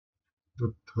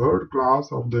The third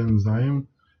class of the enzyme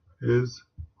is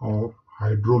of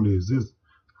hydrolases.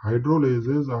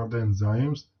 Hydrolases are the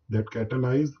enzymes that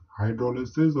catalyze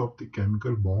hydrolysis of the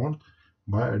chemical bond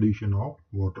by addition of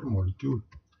water molecule.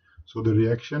 So the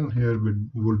reaction here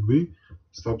would be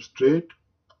substrate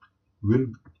will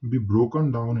be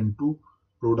broken down into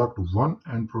product 1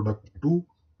 and product 2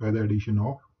 by the addition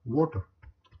of water.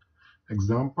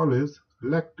 Example is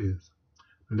lactase.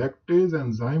 Lactase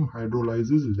enzyme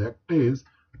hydrolyzes lactase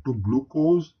to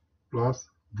glucose plus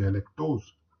galactose.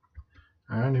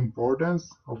 And importance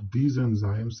of these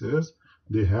enzymes is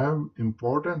they have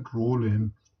important role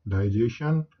in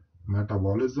digestion,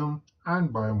 metabolism, and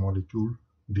biomolecule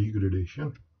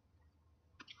degradation.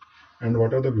 And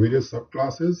what are the various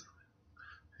subclasses?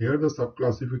 Here the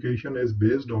subclassification is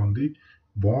based on the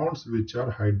bonds which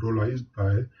are hydrolyzed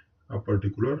by a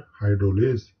particular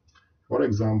hydrolase. For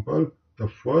example, the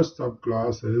first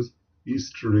subclass is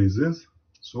esterases.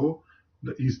 So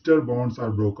the ester bonds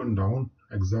are broken down.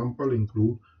 Example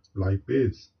include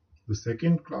lipase. The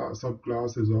second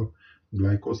subclass is of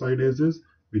glycosidases,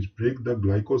 which break the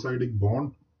glycosidic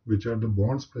bond, which are the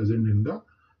bonds present in the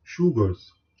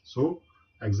sugars. So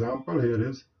example here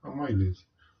is amylase.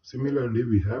 Similarly,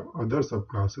 we have other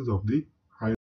subclasses of the